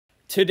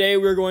Today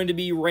we're going to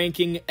be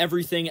ranking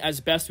everything as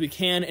best we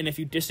can, and if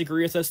you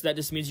disagree with us, that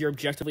just means you're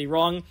objectively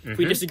wrong. If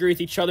we disagree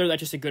with each other, that's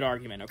just a good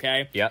argument,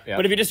 okay? Yep.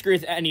 But if you disagree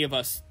with any of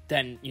us,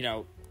 then, you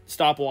know,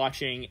 stop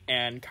watching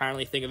and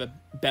kindly think of a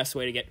best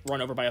way to get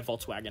run over by a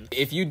Volkswagen.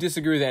 If you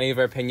disagree with any of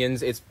our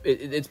opinions, it's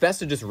best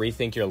to just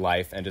rethink your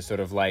life and just sort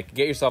of, like,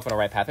 get yourself on a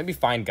right path. Maybe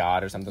find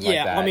God or something like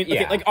that. Yeah, I mean,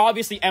 okay, like,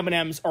 obviously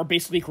M&Ms are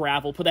basically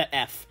gravel. Put that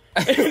F.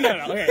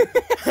 No, okay.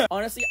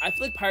 Honestly, I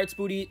feel like Pirate's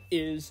Booty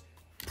is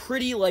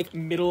pretty, like,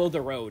 middle of the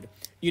road,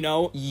 you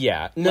know?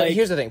 Yeah. No, like,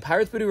 here's the thing.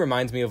 Pirate's Booty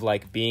reminds me of,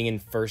 like, being in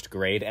first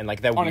grade and,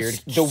 like, the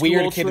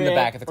weird kid in the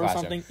back of the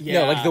classroom.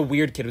 Yeah. No, like, the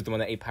weird kid was the one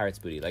that ate Pirate's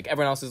Booty. Like,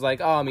 everyone else is like,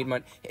 oh, I'm eating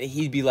mine.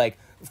 He'd be, like,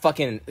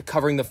 fucking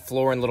covering the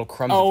floor in little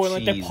crumbs of cheese.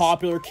 And, like, the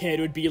popular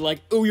kid would be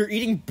like, oh, you're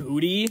eating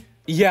booty?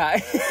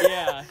 Yeah.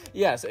 Yeah.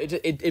 Yeah, so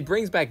it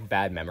brings back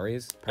bad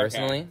memories,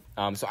 personally.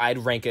 Okay. So I'd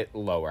rank it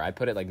lower. I'd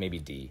put it, like, maybe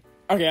D.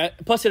 Okay,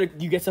 plus you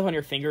get stuff on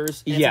your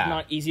fingers, and it's like,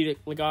 not easy to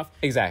lick off.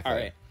 Exactly. All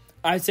right.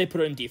 I'd say put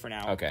it in D for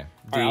now. Okay.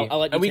 D. All right, I'll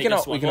let you take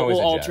this one. We'll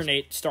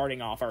alternate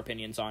starting off our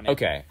opinions on it.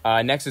 Okay.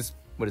 Next is,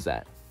 what is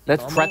that?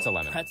 That's pretzel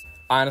lemon.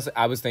 Honestly,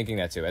 I was thinking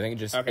that too. I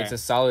think it's a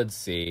solid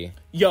C.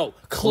 Yo,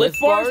 Cliff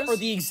Bars are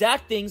the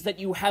exact things that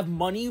you have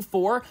money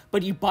for,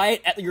 but you buy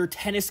it at your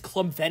tennis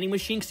club vending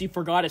machine because you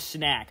forgot a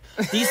snack.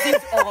 These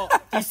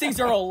things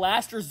are a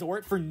last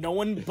resort for no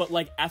one but,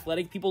 like,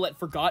 athletic people that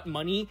forgot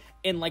money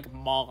and, like,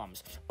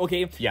 moms.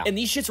 Okay? Yeah. And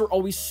these shits were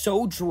always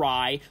so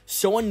dry,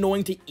 so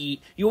annoying to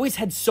eat. You always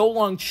had so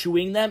long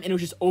chewing them, and it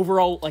was just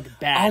overall, like,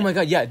 bad. Oh my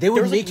god, yeah. They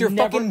would make your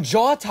fucking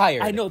jaw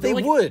tired. I know. They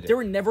would. There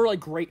were never, like,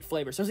 great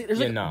flavors. There's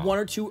one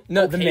or two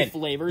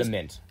flavors. The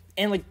mint.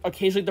 And, like,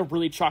 occasionally the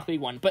really chocolatey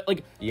one. But,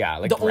 like, yeah,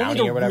 like the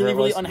brownie only or whatever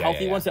really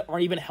unhealthy ones that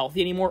aren't even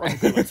healthy anymore are the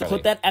good ones.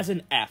 Put that as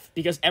an F,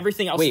 because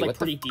everything else is, like,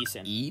 pretty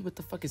decent. E? What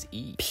the fuck is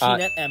E?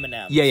 Peanut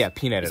M&Ms. Yeah,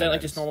 peanut M&Ms. Is that,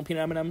 like, just normal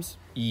peanut M&Ms?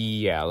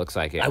 Yeah, looks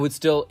like it. I would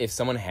still, if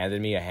someone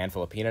handed me a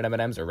handful of peanut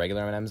M&Ms or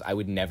regular M&Ms, I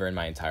would never in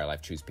my entire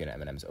life choose peanut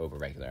M&Ms over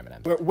regular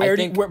M&Ms. Where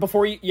do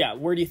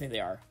you think they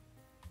are?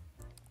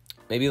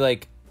 Maybe,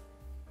 like,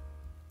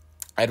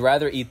 I'd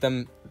rather eat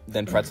them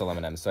than pretzel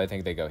M&Ms, so I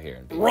think they go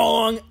here.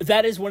 Wrong!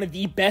 That is one of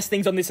the best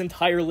things on this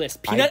entire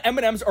list. Peanut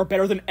M&Ms are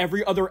better than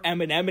every other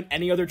M&M and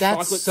any other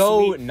chocolate sweet. That's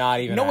so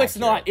not even accurate. It's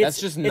not. That's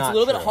just not It's a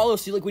little true. bit hollow,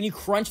 so, like, when you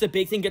crunch, the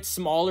big thing gets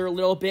smaller a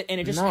little bit,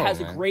 and it just has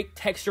a great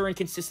texture and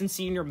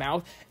consistency in your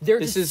mouth.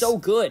 This is so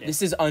good.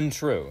 This is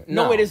untrue.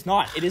 No, it is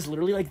not. It is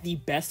literally, like, the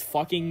best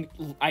fucking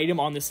item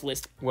on this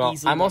list. Well,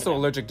 I'm also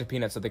allergic to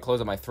peanuts, so they close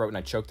up my throat, and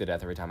I choke to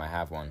death every time I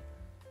have one.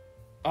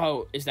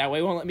 Oh, is that why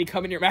you won't let me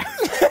come in your mouth?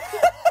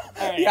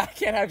 Right. Yeah, I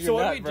can't have your So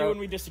what nut, do we do when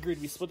we disagree?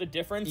 Do we split the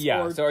difference?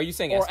 Yeah, so are you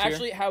saying S tier? Or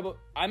actually, how about,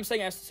 I'm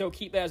saying S, so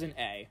keep it as an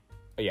A.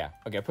 Yeah,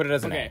 okay, put it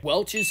as an A.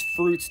 Welch's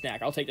Fruit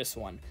Snack. I'll take this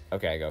one.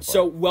 Okay, go for it.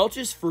 So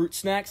Welch's Fruit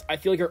Snacks, I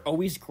feel like, are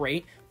always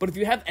great, but if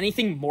you have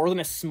anything more than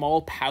a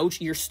small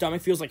pouch, your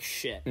stomach feels like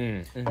shit.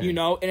 You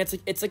know? And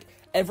it's like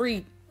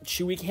every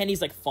chewy candy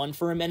is, like, fun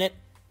for a minute,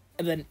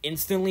 and then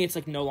instantly it's,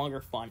 like, no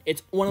longer fun.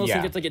 It's one of those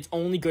things that's, like, it's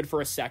only good for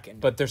a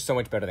second. But they're so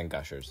much better than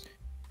Gushers.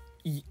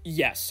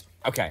 Yes.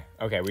 Okay,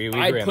 we agree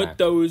on that. I put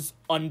those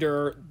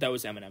under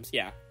those M&Ms,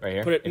 yeah. Right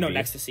here?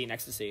 Next to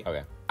C.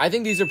 Okay. I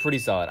think these are pretty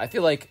solid. I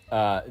feel like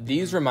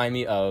these remind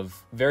me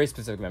of very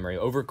specific memory.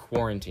 Over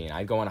quarantine,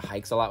 I'd go on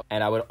hikes a lot,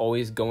 and I would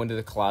always go into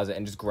the closet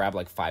and just grab,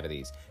 like, 5 of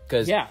these.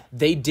 Because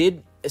they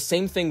did,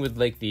 same thing with,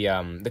 like,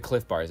 the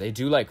Cliff Bars. They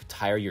do, like,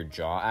 tire your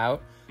jaw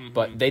out,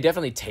 but they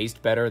definitely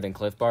taste better than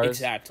Cliff Bars.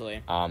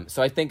 Exactly.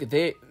 So I think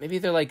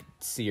they're, like,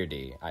 C or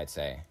D, I'd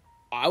say.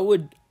 I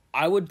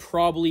would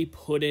probably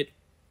put it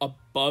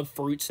above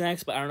Fruit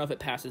Snacks, but I don't know if it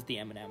passes the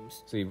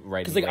M&Ms. So you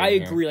right? Because, like, I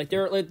agree. Like,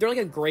 they're like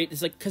a great.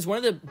 It's like, because one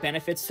of the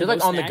benefits to they're,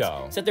 like, on snacks the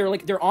go. is that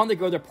they're on the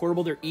go. They're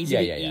portable. They're easy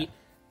to eat,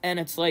 and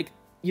it's like,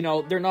 you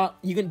know, they're not.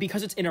 You can,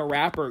 because it's in a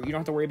wrapper. You don't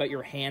have to worry about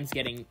your hands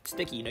getting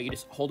sticky. You know, you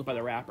just hold it by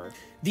the wrapper.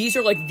 These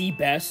are, like, the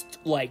best,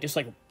 like, just,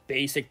 like,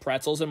 basic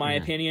pretzels in my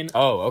opinion.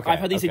 Oh, okay. I've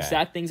had these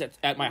exact things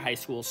at my high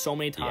school so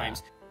many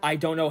times. I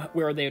don't know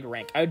where they would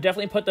rank. I would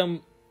definitely put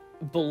them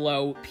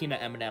below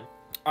peanut M&M.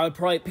 I would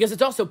probably, because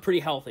it's also pretty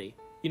healthy,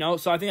 you know?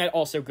 So I think that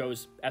also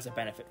goes as a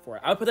benefit for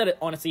it. I would put that,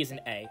 honestly, as an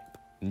A.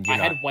 I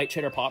had white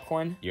cheddar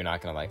popcorn. You're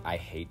not gonna like, I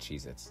hate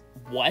Cheez-Its.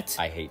 What?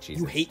 I hate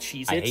Cheez-Its. You hate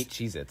Cheez-Its? I hate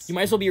Cheez-Its. You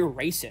might as well be a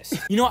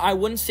racist. You know, I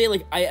wouldn't say,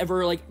 like, I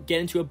ever, like,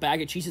 get into a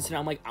bag of Cheez-Its and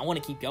I'm like, I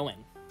want to keep going.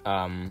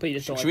 But you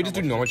just don't should we just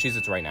do normal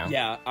Cheez-Its right now?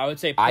 Yeah, I would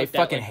say put I that,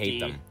 fucking like, hate D.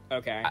 them.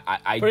 Okay.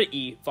 I put it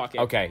E. Fuck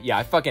it. Okay, yeah,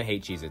 I fucking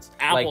hate Cheez-Its.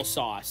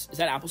 Applesauce. Is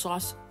that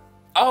applesauce?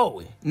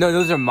 Oh! No,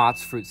 those are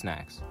Mott's Fruit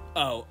Snacks.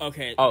 Oh,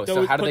 okay. Oh,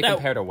 so how do they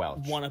compare to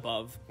Welch? One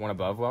above. One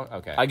above Welch?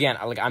 Okay. Again,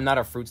 like, I'm not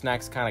a fruit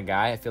snacks kind of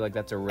guy. I feel like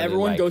that's a really,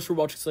 everyone goes for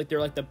Welch because, like, they're,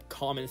 like, the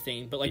common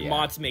thing, but, like,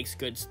 Mott's makes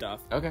good stuff.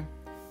 Okay.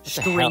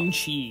 String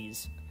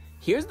cheese.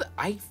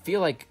 I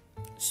feel like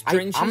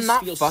String cheese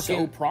feels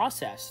so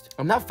processed.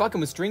 I'm not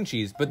fucking with string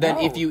cheese, but then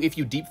if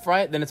you deep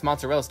fry it, then it's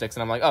mozzarella sticks,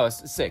 and I'm like, oh,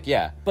 it's sick,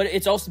 yeah. But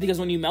it's also because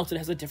when you melt it, it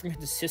has a different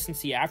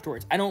consistency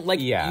afterwards. I don't like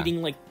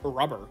eating like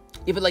rubber.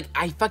 Yeah, but like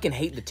I fucking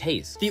hate the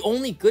taste. The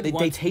only good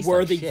ones were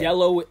like the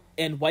yellow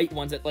and white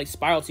ones that like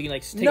spiral, so you can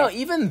like take off,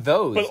 even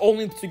those, but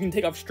only so you can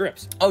take off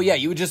strips. Oh yeah,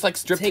 you would just like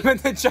strip them and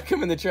then chuck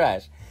them in the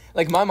trash.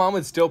 Like my mom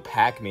would still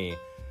pack me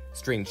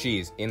string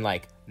cheese in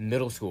like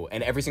middle school,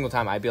 and every single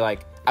time I'd be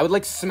like, I would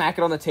like smack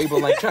it on the table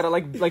and like try to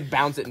like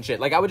bounce it and shit.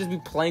 Like I would just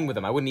be playing with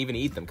them. I wouldn't even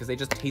eat them because they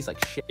just taste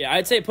like shit. Yeah,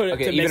 I'd say put it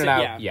okay, to even mix it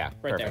out. Yeah,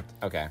 right perfect.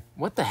 There. Okay,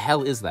 what the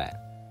hell is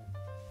that?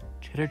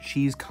 Cheddar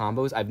cheese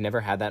combos. I've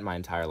never had that in my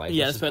entire life.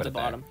 Yeah, let's put it at the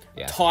bottom.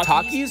 Yeah,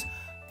 Takis.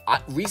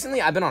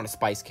 Recently, I've been on a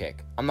spice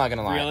kick. I'm not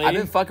gonna lie. Really? I've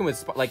been fucking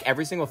with like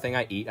every single thing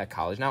I eat at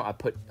college now. I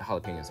put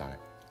jalapenos on it.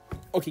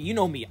 Okay, you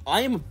know me.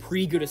 I am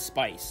pretty good at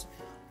spice.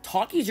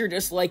 Takis are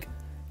just like,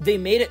 they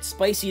made it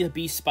spicy to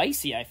be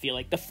spicy, I feel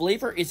like. The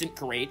flavor isn't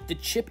great. The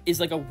chip is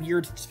like a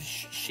weird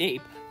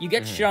shape. You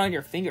get shit on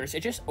your fingers.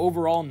 It's just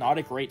overall not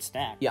a great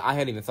snack. Yeah, I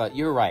hadn't even thought.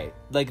 You're right.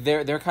 Like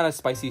they're kind of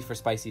spicy for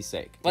spicy's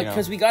sake. Like,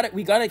 because we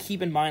gotta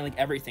keep in mind like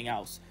everything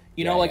else.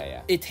 You know, like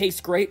it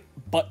tastes great,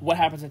 but what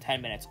happens in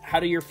 10 minutes? How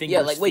do your fingers?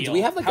 Yeah, like wait, feel? do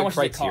we have like How a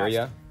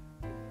criteria?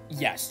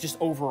 Yes, just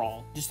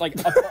overall, just like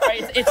That's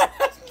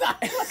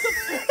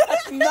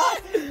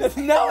not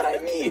what I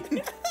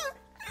mean.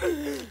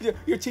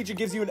 Your teacher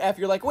gives you an F.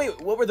 You're like, wait,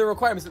 what were the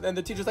requirements? And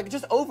the teacher's like,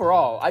 just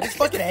overall. I just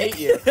fucking hate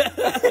you.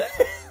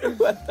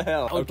 What the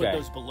hell? I would put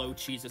those below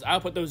cheeses. I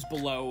would put those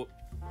below.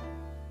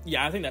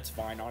 Yeah, I think that's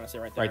fine. Honestly,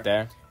 right there. Right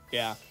there.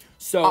 Yeah.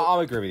 So I'll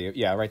agree with you.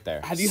 Yeah, right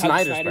there. Have you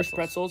had Snyder's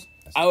pretzels?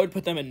 I would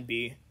put them in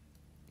B.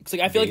 Cause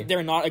like I feel like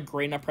they're not a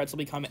great enough pretzel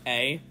to become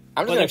A.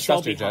 I'm just gonna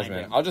trust your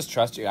judgment. I'll just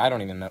trust you. I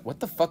don't even know what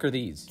the fuck are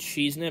these.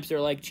 Cheese nips.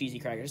 They're like cheesy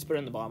crackers. Just put it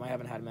in the bottom. I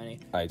haven't had many.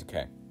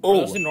 Okay. Oh,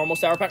 those are normal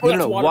Sour Patch. Oh,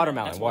 no,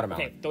 watermelon.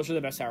 Okay, those are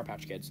the best Sour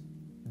Patch Kids.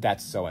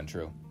 That's so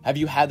untrue. Have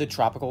you had the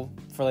tropical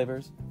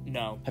flavors?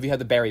 No. Have you had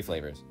the berry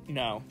flavors?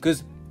 No.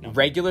 Because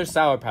regular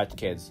Sour Patch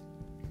Kids,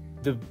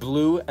 the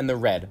blue and the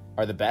red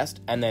are the best,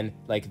 and then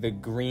like the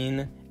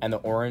green and the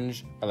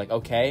orange are like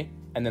okay,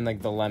 and then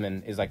like the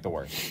lemon is like the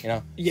worst. You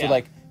know? Yeah. So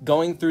like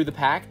going through the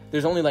pack,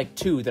 there's only like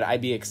 2 that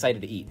I'd be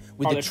excited to eat.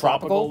 With the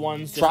tropical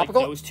ones, just like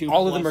those 2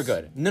 all of them are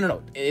good.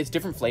 No. It's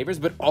different flavors,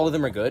 but all of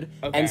them are good.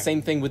 Okay. And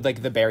same thing with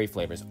like the berry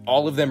flavors.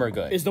 All of them are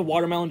good. Is the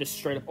watermelon just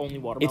straight up only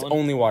watermelon? It's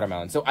only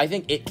watermelon. So I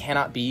think it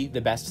cannot be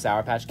the best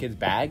Sour Patch Kids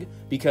bag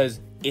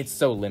because it's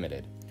so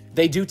limited.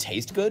 They do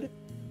taste good,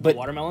 but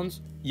watermelons?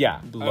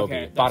 Yeah, low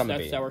B, bottom of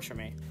B. That works for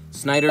me.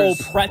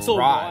 Snyder's pretzel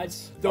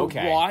rods. The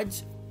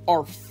rods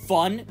are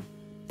fun,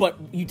 but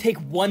you take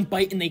one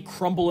bite and they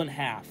crumble in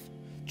half.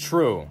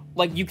 True.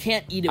 Like you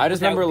can't eat it. I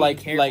just remember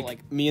like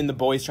like me and the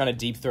boys trying to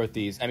deep throat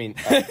these. I mean,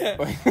 put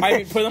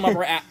them up.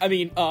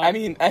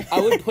 I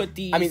would put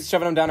these. I mean,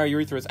 shoving them down our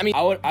urethras. I mean,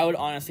 I would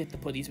honestly have to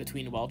put these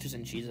between Welch's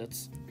and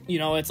Cheez-Its. You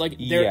know, it's like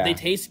they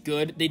taste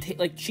good. They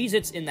like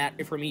Cheez-Its in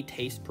that for me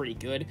taste pretty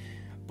good,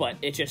 but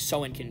it's just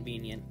so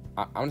inconvenient.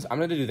 I'm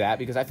gonna do that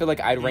because I feel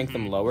like I'd rank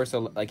them lower.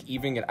 So like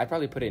evening it, I'd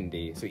probably put it in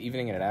D. So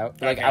evening it out.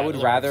 Like I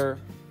would rather.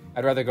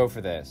 I'd rather go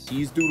for this.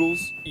 Cheese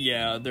doodles?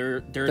 Yeah,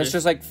 they're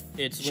just like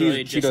it's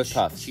Cheetos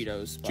Puffs.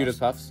 Cheetos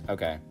Puffs?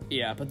 Okay.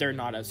 Yeah, but they're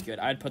not as good.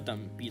 I'd put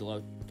them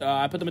below.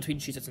 I put them between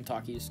Cheez-Its and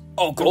Takis.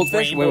 Oh,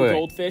 goldfish? Wait.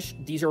 Goldfish,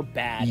 these are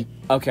bad.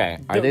 Okay.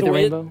 Are they the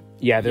rainbow?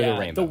 Yeah, they're the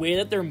rainbow. The way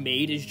that they're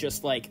made is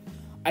just like,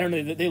 I don't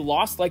know, they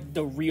lost like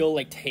the real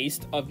like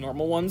taste of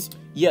normal ones.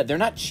 Yeah, they're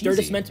not cheesy. They're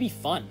just meant to be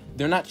fun.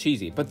 They're not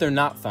cheesy, but they're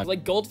not fun.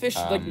 Like goldfish,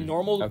 like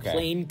normal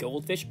plain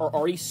goldfish are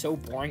already so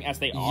boring as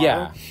they are.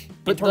 Yeah.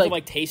 But in terms of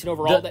like taste and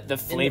overall, the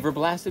flavor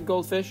blasted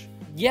goldfish?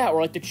 Yeah,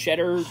 or like the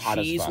cheddar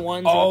cheese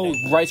ones. Oh,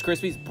 Rice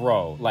Krispies?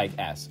 Bro, like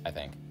S, I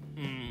think.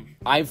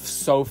 I've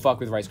so fucked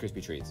with Rice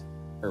Krispie treats.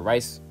 Or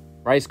Rice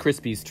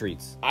Krispies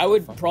treats. I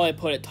would probably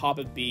put it top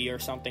of B or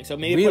something. So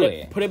maybe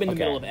put it in the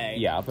middle of A.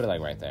 Yeah, I'll put it like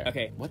right there.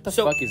 Okay. What the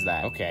fuck is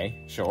that?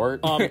 Okay, sure.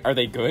 Are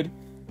they good?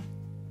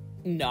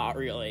 Not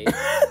really.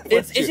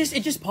 It's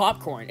just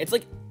popcorn. It's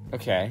like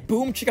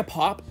Boom Chicka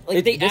Pop.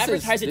 Like they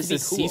advertise it to be cool. This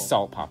is sea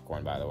salt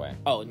popcorn, by the way.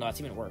 Oh no, that's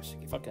even worse.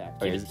 Fuck that.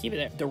 Keep it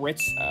there. The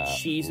Ritz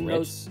cheese and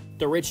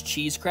the Ritz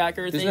cheese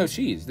cracker. There's no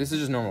cheese. This is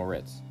just normal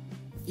Ritz.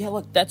 Yeah,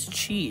 look, that's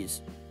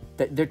cheese.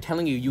 They're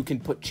telling you can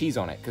put cheese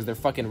on it because they're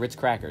fucking Ritz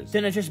crackers.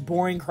 Then it's just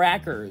boring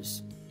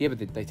crackers. Yeah,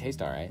 but they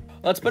taste all right.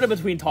 Let's put it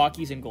between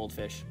Takis and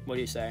Goldfish. What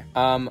do you say?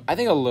 I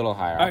think a little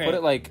higher. I'll put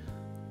it like,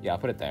 I'll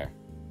put it there.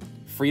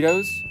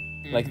 Fritos,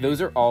 like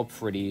those are all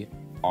pretty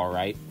all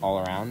right all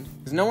around.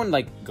 Because no one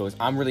like goes,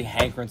 I'm really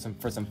hankering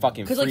for some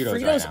fucking Fritos. Because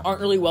like Fritos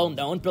aren't really well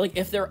known, but like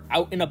if they're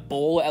out in a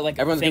bowl at like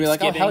everyone's gonna be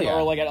like, oh hell yeah,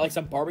 or like at like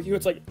some barbecue,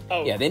 it's like,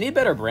 oh yeah, they need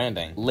better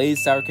branding.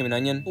 Lay's sour cream and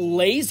onion.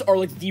 Lay's are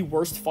like the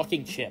worst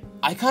fucking chip.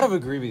 I kind of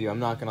agree with you. I'm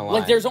not gonna lie.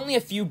 Like there's only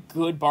a few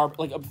good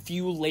a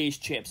few Lay's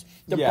chips.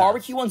 The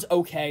barbecue one's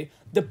okay.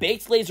 The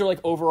baked Lay's are like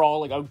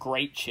overall like a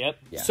great chip.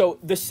 Yeah. So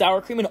the sour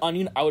cream and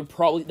onion, I would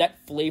probably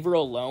that flavor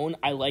alone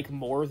I like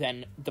more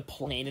than the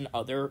plain and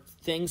other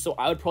things. So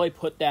I would probably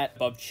put that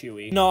above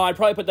Chewy. No, I'd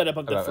probably put that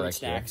above the fruit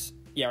snacks.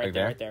 Yeah, right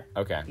there, right there.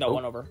 Okay. No,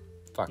 one over.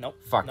 Fuck. Nope.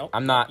 Fuck. Nope.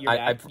 I'm not.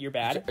 You're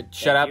bad.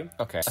 Shut up. You.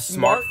 Okay. A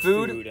Smart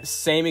smart food.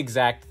 same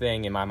exact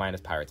thing in my mind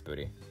as Pirate's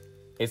Booty.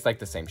 It's like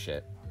the same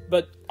shit.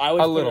 But I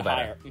would a put little it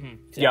better. higher.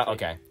 Exactly. Yeah.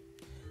 Okay.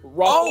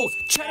 Ruffles,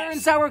 cheddar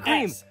and sour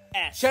cream.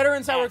 S. Cheddar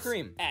and sour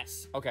cream.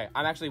 S. Okay,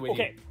 I'm actually with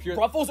you. Okay.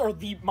 Ruffles are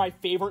my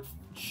favorite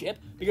chip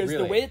because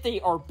the way that they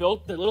are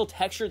built, the little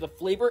texture, the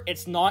flavor,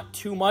 it's not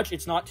too much,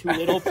 it's not too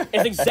little.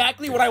 It's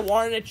exactly what I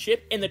want in a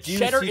chip, and the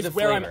cheddar is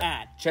where I'm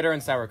at. Cheddar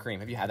and sour cream.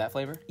 Have you had that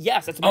flavor?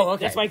 Yes,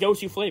 that's my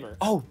go-to flavor.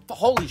 Oh,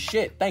 holy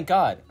shit! Thank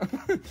God.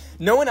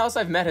 No one else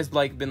I've met has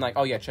been like,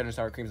 oh yeah, cheddar and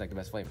sour cream is like the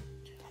best flavor.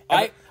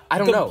 I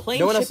don't know. Plain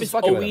no one chip else is is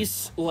fucking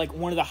always with like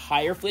one of the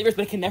higher flavors,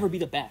 but it can never be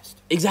the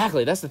best.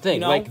 Exactly, that's the thing. You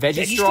know? Like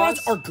veggie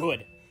straws are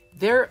good.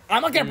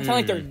 I'm not gonna pretend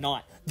like they're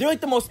not. They're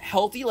like the most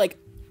healthy, like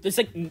this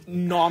like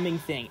nomming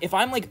thing. If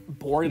I'm like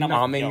bored and I'm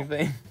nomming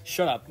thing.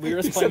 Shut up. We were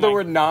You just said the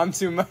word nom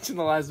too much in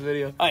the last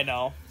video. I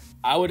know.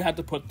 I would have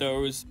to put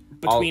those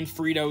between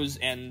Fritos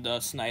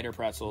and Snyder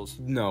pretzels.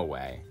 No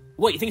way.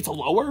 What, you think it's a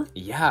lower?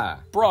 Yeah.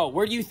 Bro,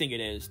 where do you think it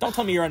is? Don't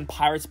tell me you're on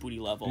Pirate's Booty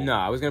level. No,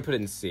 I was gonna put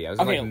it in C. I was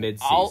like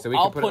mid-C, so we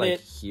could put it like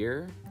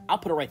here. I'll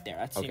put it right there.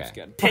 That seems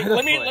good.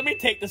 Let me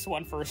take this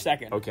one for a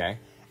second. Okay.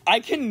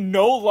 I can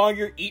no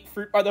longer eat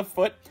fruit by the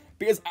foot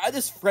because I had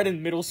this friend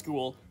in middle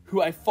school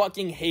who I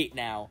fucking hate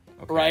now,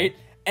 right?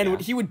 And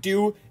what he would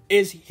do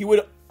is he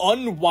would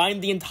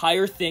unwind the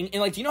entire thing,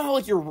 and like, do you know how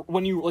like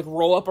when you like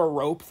roll up a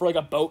rope for like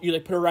a boat, you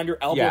like put it around your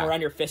elbow and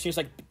around your fist, and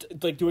you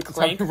just like do a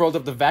crank. He rolled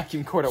up the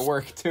vacuum cord at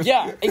work too.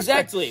 Yeah,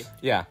 exactly.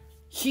 Yeah.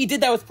 He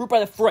did that with fruit by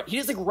the foot. He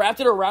just like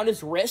wrapped it around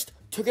his wrist,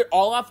 took it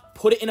all off,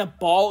 put it in a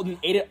ball, and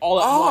ate it all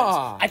at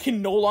once. I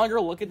can no longer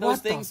look at those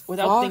things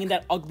without thinking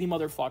that ugly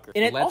motherfucker.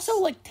 And it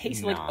also like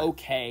tasted like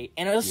okay,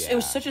 and it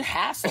was such a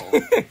hassle.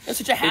 It was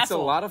such a hassle. It's a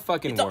lot of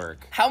fucking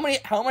work. How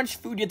much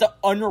food do you have to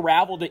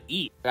unravel to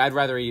eat? I'd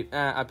rather eat.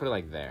 I'd put it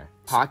like there.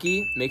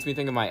 Pocky makes me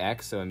think of my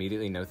ex, so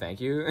immediately no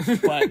thank you.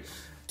 But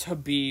to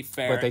be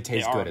fair, but they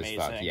taste good amazing.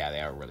 as fuck. Yeah,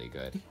 they are really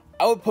good.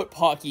 I would put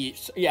Pocky.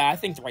 Yeah, I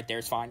think right there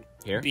is fine.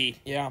 Here? B.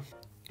 Yeah.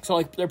 So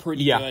like they're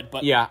pretty good,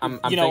 but I'm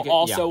thinking,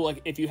 also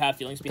like if you have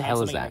feelings behind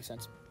something, it makes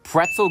sense.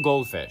 Pretzel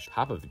goldfish,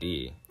 top of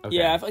D. Okay.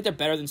 Yeah, I feel like they're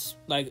better than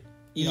like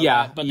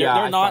but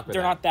they're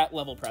not that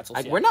level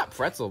pretzels. We're not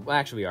pretzel. Well,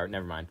 actually, we are.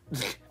 Never mind.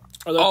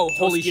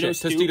 Holy shit!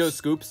 Tostitos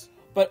scoops.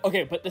 But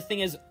the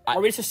thing is,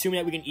 are we just assuming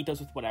that we can eat those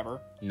with whatever?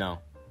 No.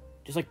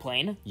 Just like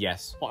plain?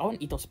 Yes. Well, I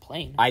wouldn't eat those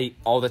plain.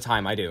 All the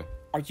time. I do.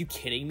 Are you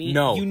kidding me?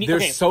 No, they're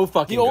so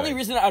fucking good. The only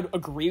reason I'd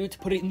agree to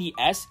put it in the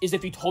S is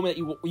if you told me that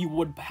you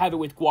would have it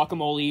with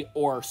guacamole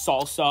or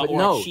salsa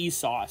or cheese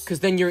sauce. Because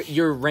then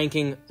you're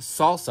ranking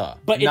salsa,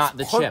 but not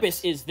its the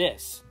purpose chips. is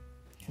this.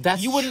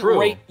 That's you wouldn't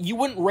true. You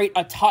wouldn't rate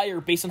a tire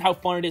based on how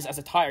fun it is as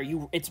a tire.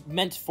 It's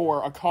meant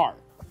for a car.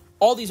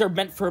 All these are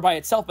meant for by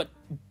itself, but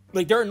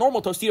like there are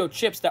normal Tostito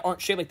chips that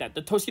aren't shaped like that.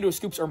 The Tostito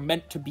scoops are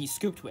meant to be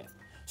scooped with.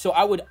 So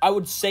I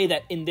would say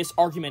that in this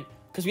argument,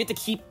 because we have to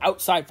keep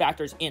outside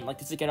factors in, like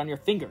does it get on your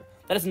finger?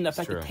 That doesn't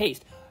affect the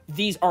taste.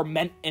 These are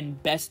meant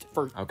and best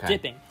for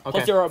dipping.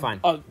 Plus, they're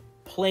a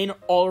plain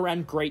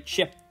all-around great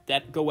chip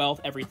that go well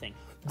with everything.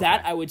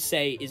 That I would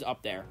say is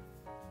up there.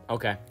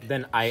 Okay,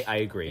 then I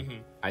agree.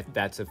 Mm-hmm.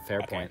 That's a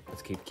fair point.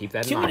 Let's keep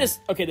that in mind.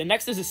 The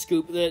next is a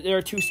scoop. There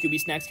are two Scooby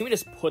snacks. Can we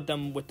just put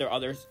them with their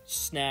other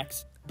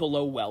snacks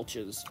below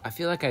Welch's? I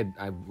feel like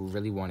I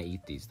really want to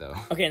eat these though.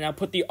 Okay, now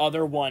put the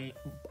other one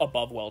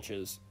above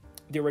Welch's.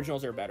 The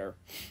originals are better.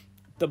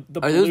 The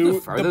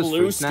blue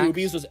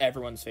Scoobies was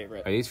everyone's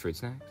favorite. Are these fruit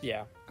snacks?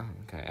 Yeah. Oh,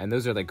 okay. And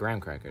those are like graham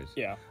crackers.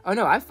 Yeah. Oh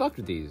no, I fucked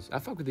with these. I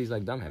fucked with these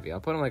like dumb heavy.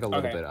 I'll put them like a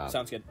little bit up.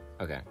 Sounds good.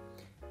 Okay.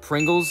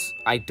 Pringles.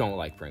 I don't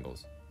like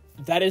Pringles.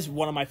 That is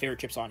one of my favorite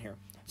chips on here.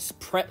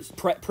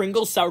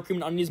 Pringles sour cream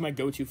and onion is my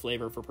go-to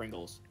flavor for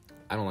Pringles.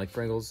 I don't like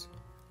Pringles.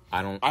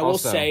 I will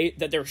say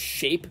that their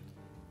shape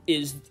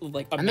is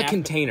like a the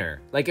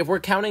container. Like if we're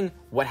counting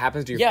what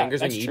happens to your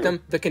fingers when you eat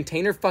them, the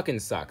container fucking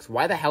sucks.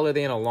 Why the hell are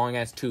they in a long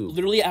ass tube?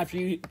 Literally after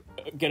you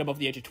get above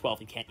the age of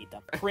 12, you can't eat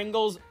them.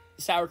 Pringles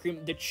sour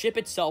cream, the chip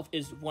itself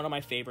is one of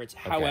my favorites.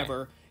 Okay.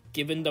 However,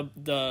 given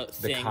the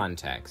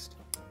context,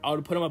 I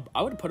would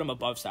put them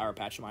above Sour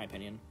Patch in my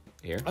opinion.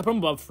 Here? I put them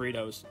above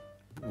Fritos.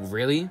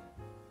 Really?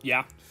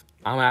 Yeah.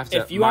 I'm gonna have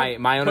to.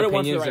 My own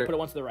opinions put it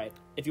one to the right.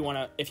 If you're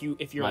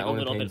like a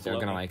little bit below.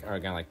 are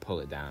gonna pull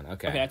it down.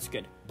 Okay. Okay, that's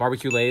good.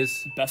 Barbecue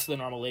Lay's. Best of the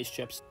normal Lay's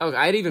chips. Okay,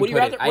 I'd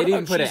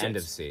even put it end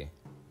of C.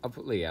 I'll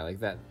put like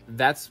that.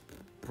 That's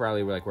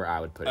probably where I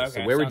would put it.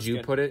 Okay, so where would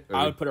you put it?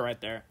 I would put it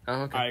right there.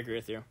 Oh, okay. I agree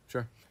with you.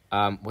 Sure.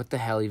 What the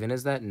hell even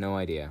is that? No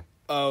idea.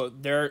 Oh,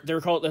 they're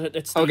called.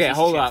 It's okay.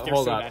 Hold up.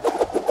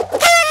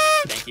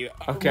 Thank you.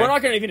 Okay. We're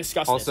not going to even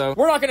discuss this.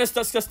 We're not going to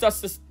discuss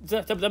this. We're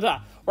not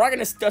going to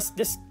discuss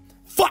this.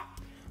 Fuck!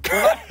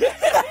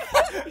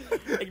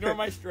 Ignore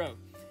my stroke.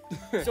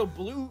 So,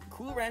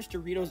 Cool Ranch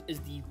Doritos is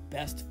the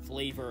best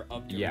flavor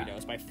of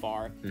Doritos by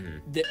far.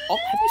 Mm-hmm. Have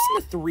you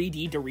seen the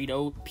 3D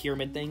Dorito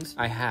pyramid things?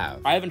 I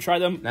have. I haven't tried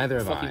them. Neither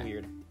have fucking I.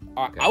 Weird.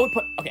 Okay.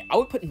 I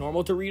would put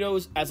normal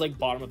Doritos as like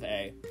bottom of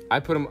A.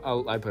 I put them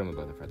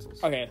above the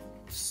pretzels. Okay.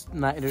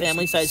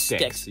 family size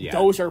sticks. Yeah.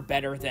 Those are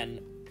better than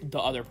the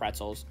other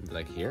pretzels.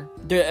 Like here?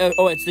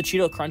 It's the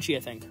Cheeto Crunchy, I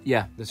think.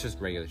 Yeah, that's just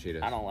regular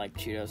Cheetos. I don't like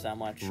Cheetos that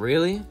much.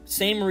 Really?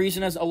 Same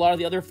reason as a lot of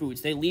the other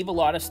foods. They leave a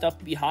lot of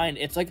stuff behind.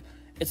 It's like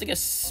a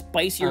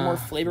spicier, more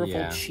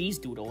flavorful cheese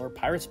doodle or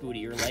Pirate's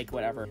Booty or like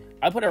whatever.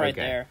 I put it right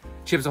there.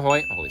 Chips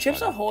Ahoy? Holy Chips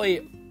fuck. Ahoy.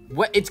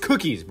 What? It's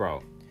cookies,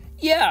 bro.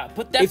 Yeah,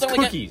 but that's it's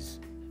cookies.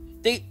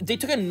 They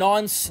took a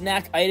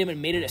non-snack item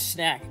and made it a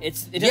snack. It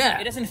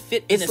doesn't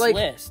fit in this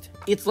list.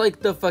 It's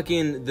like the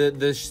fucking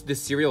the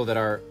cereal that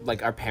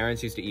our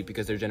parents used to eat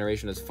because their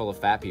generation is full of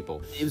fat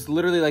people. It was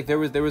literally like there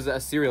was a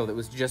cereal that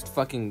was just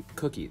fucking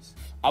cookies.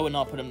 I would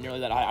not put them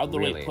nearly that high. I would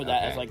literally put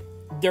that as like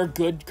they're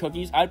good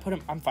cookies. I'd put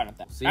them. I'm fine with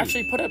that. See,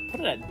 actually, put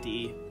it at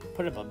D.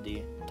 Put it above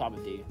D. Top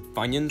of D.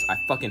 Funyuns. I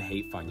fucking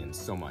hate Funyuns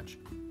so much.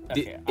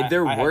 Okay, if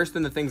they're worse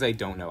than the things I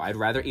don't know, I'd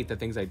rather eat the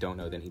things I don't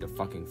know than eat a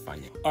fucking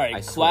Funyun. All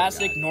right,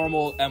 classic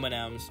normal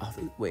M&Ms. Oh,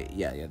 wait,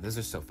 yeah, those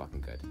are so fucking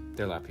good.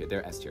 They're up here.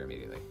 They're S tier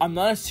immediately. I'm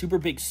not a super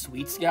big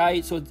sweets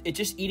guy, so it's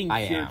just eating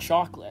pure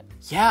chocolate.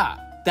 Yeah,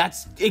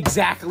 that's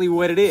exactly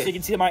what it is. So you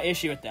can see my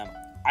issue with them.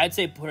 I'd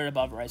say put it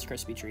above Rice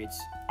Krispie treats.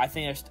 I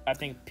think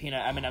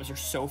peanut M&Ms are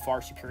so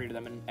far superior to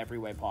them in every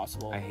way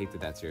possible. I hate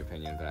that that's your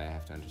opinion, but I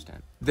have to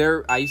understand.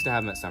 I used to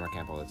have them at summer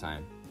camp all the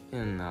time.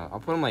 And I'll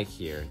put them like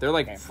here. They're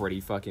like pretty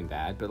fucking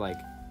bad, but like,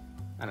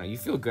 I don't know. You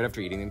feel good after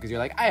eating them because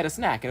you're like, I had a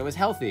snack and it was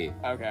healthy.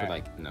 Okay. But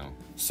like, no.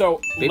 So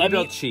Baby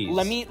Bell cheese.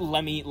 Let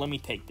me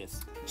take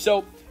this.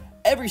 So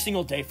every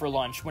single day for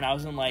lunch when I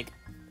was in like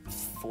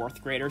 4th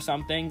grade or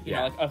something, you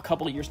know, like a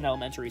couple of years in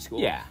elementary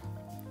school. Yeah.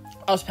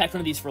 I was packed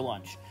one of these for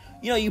lunch.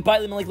 You know, you buy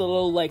them in like the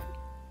little like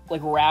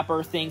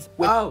wrapper things.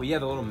 The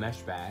little mesh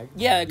bag.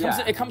 Yeah,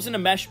 it comes in a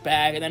mesh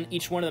bag, and then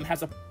each one of them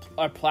has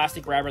a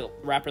plastic wrapper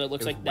that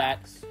looks like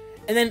wax. that.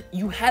 And then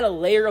you had a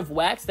layer of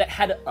wax that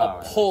had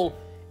a pull,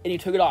 and you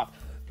took it off.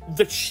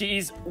 The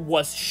cheese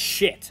was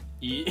shit.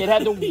 It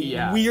had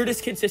the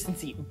weirdest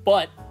consistency,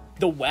 but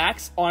the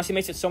wax honestly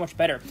makes it so much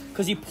better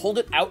because you pulled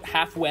it out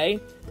halfway,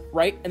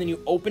 right? And then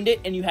you opened it,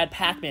 and you had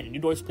Pac-Man, and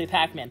you'd always play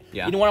Pac-Man.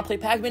 Yeah. You didn't want to play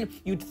Pac-Man,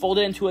 you'd fold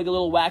it into like a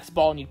little wax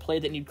ball, and you'd play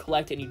it, and you'd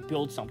collect it, and you'd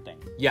build something.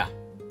 Yeah.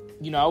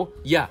 You know?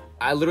 Yeah.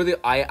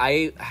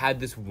 I had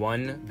this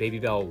one Baby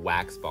Bell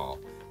wax ball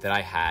that I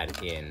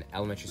had in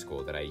elementary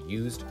school that I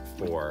used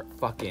for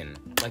fucking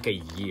like a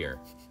year.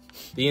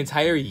 The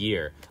entire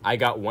year, I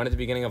got one at the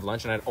beginning of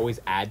lunch, and I'd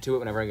always add to it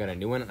whenever I got a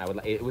new one.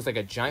 And it was like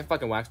a giant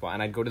fucking wax ball,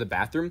 and I'd go to the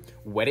bathroom,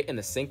 wet it in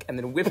the sink, and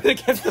then whip it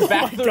against the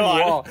bathroom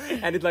wall,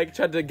 and it like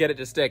tried to get it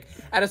to stick.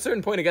 At a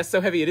certain point, it got so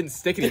heavy it didn't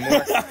stick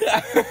anymore.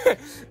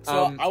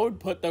 So I would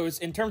put those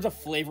in terms of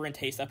flavor and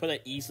taste. I put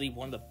that easily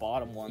one of the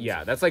bottom ones.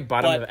 Yeah, that's like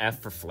bottom of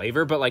F for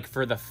flavor, but like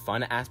for the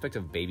fun aspect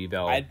of Baby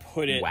Bell, I'd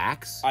put it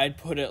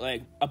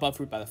like above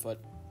Fruit by the Foot.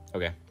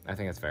 Okay, I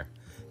think that's fair.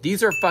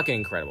 These are fucking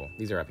incredible.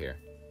 These are up here.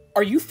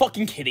 Are you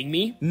fucking kidding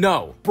me?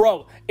 No.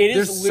 Bro, it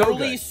is They're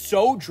literally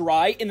so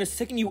dry, and the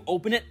second you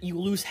open it, you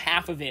lose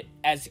half of it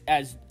as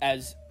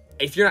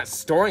If you're not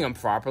storing them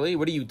properly,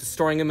 what are you,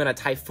 storing them in a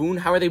typhoon?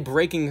 How are they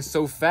breaking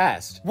so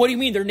fast? What do you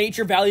mean? They're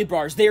Nature Valley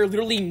bars. They are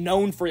literally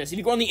known for this. If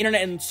you go on the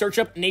internet and search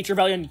up Nature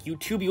Valley on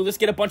YouTube, you'll just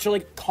get a bunch of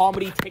like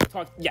comedy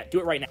TikTok. Yeah, do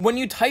it right now. When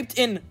you typed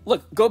in,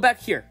 look, go back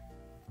here.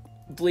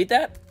 Delete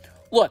that.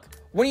 Look,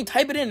 when you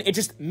type it in, it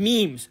just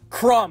memes,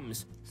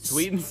 crumbs.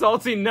 Sweet and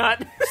salty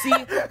nut. See,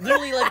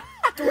 literally like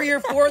 3 or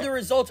 4 of the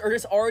results are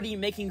just already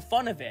making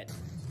fun of it.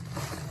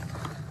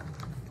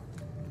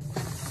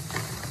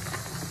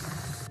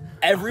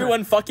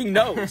 Everyone fucking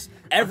knows.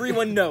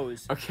 Everyone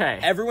knows. Okay.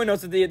 Everyone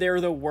knows that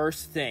they're the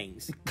worst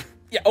things.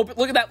 Yeah,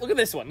 look at that. Look at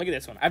this one. Look at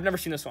this one. I've never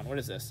seen this one. What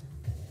is this?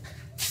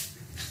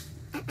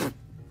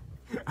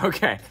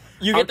 Okay.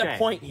 You get the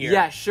point here.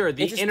 Yeah, sure.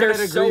 The internet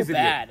agrees so with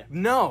bad.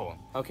 you. No.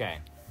 Okay.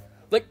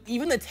 Like,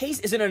 even the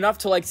taste isn't enough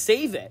to, like,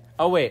 save it.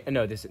 Oh, wait.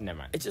 No, never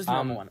mind. It's just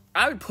number one.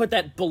 I would put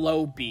that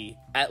below B,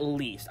 at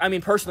least. I mean,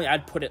 personally,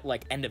 I'd put it,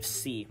 like, end of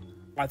C.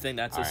 I think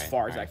that's as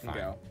far as I can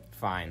go.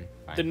 Fine.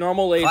 The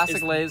normal Lay's Classic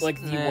is, Lay's,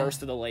 like, the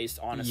worst of the Lay's,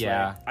 honestly.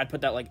 Yeah. I'd put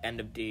that, like, end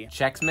of D.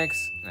 Chex Mix?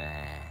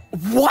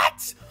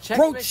 What?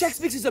 Bro, Mix? Chex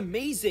Mix is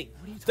amazing.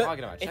 What are you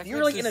talking about? If Chex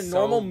you're, Mix like, in a is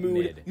normal so mood,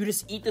 mid. you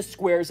just eat the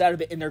squares out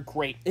of it, and they're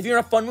great. If you're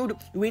in a fun mood,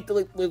 you eat the,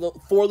 like,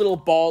 little 4 little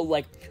ball,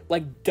 like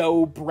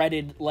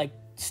dough-breaded, like,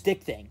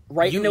 stick thing,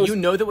 right? You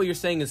know that what you're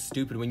saying is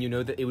stupid when you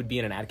know that it would be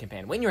in an ad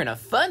campaign. When you're in a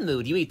fun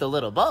mood, you eat the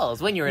little balls.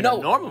 When you're in a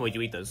normal mood,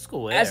 you eat the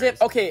squares. As if,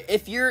 okay,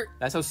 if you're...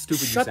 That's how stupid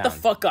you sound. Shut the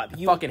fuck up.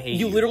 You fucking hate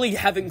you. You literally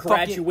haven't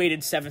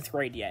graduated 7th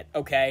grade yet,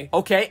 okay?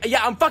 Okay,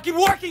 yeah, I'm fucking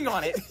working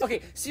on it.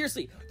 Okay,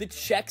 seriously, the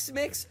Chex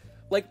Mix,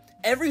 like,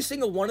 every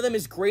single one of them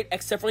is great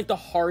except for, like, the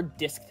hard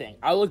disc thing.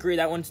 I will agree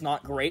that one's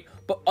not great,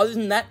 but other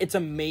than that, it's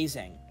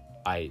amazing.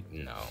 I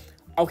know.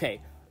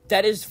 Okay,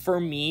 that is, for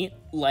me,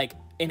 like,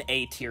 an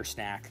A-tier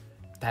snack.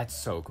 That's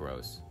so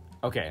gross.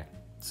 Okay,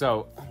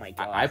 so oh my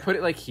God. I put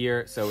it like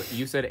here. So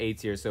you said A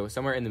tier. So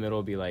somewhere in the middle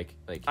would be like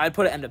I'd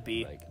put it end of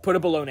B. Put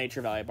it below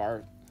Nature Valley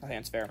bar. I think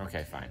that's fair.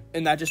 Okay, fine.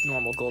 And that just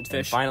normal goldfish.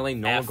 And finally,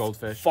 normal F.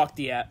 goldfish. Fuck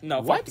the no.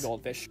 What? Fuck the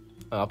goldfish.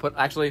 I'll put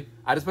actually.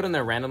 I just put in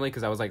there randomly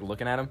because I was like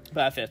looking at them.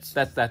 That fits.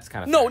 That's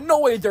kind of no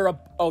way. They're a.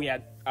 Oh yeah,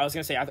 I was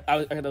gonna say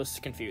I was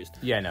confused.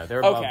 Yeah, no, they're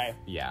above. Okay.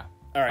 Yeah.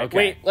 All right. Okay.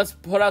 Wait. Let's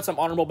put out some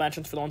honorable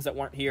mentions for the ones that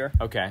weren't here.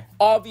 Okay.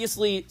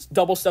 Obviously,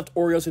 double stuffed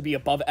Oreos would be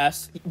above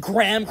S.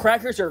 Graham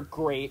crackers are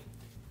great.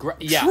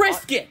 Yeah.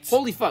 Triscuits.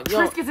 Holy fuck.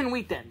 Triscuits and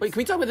wheat thins. Wait, can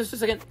we talk about this for a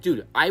second?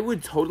 Dude, I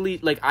would totally,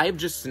 like, I have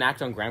just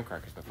snacked on graham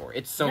crackers before.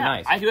 It's so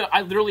nice.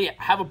 I literally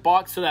have a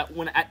box so that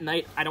when at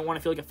night I don't want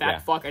to feel like a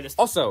fat fuck, I just...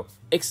 Also,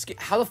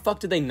 how the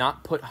fuck did they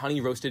not put honey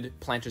roasted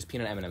Planters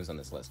peanut M&Ms on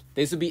this list?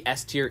 These would be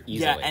S tier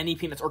easily. Yeah, any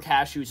peanuts or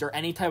cashews or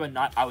any type of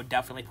nut, I would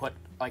definitely put,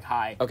 like,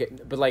 high. Okay,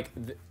 but, like...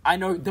 I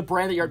know the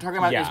brand that you're talking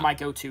about is my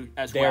go-to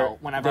as well.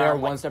 Whenever they are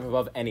one step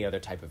above any other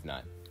type of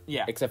nut.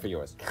 Yeah. Except for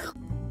yours.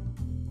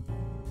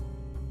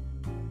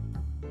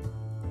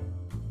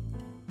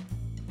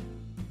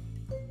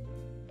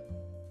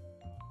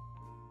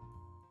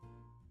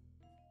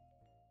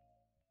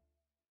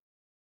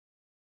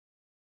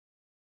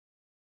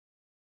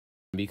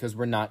 Because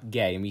we're not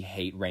gay and we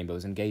hate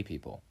rainbows and gay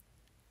people.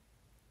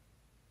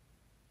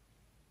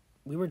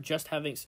 We were just having...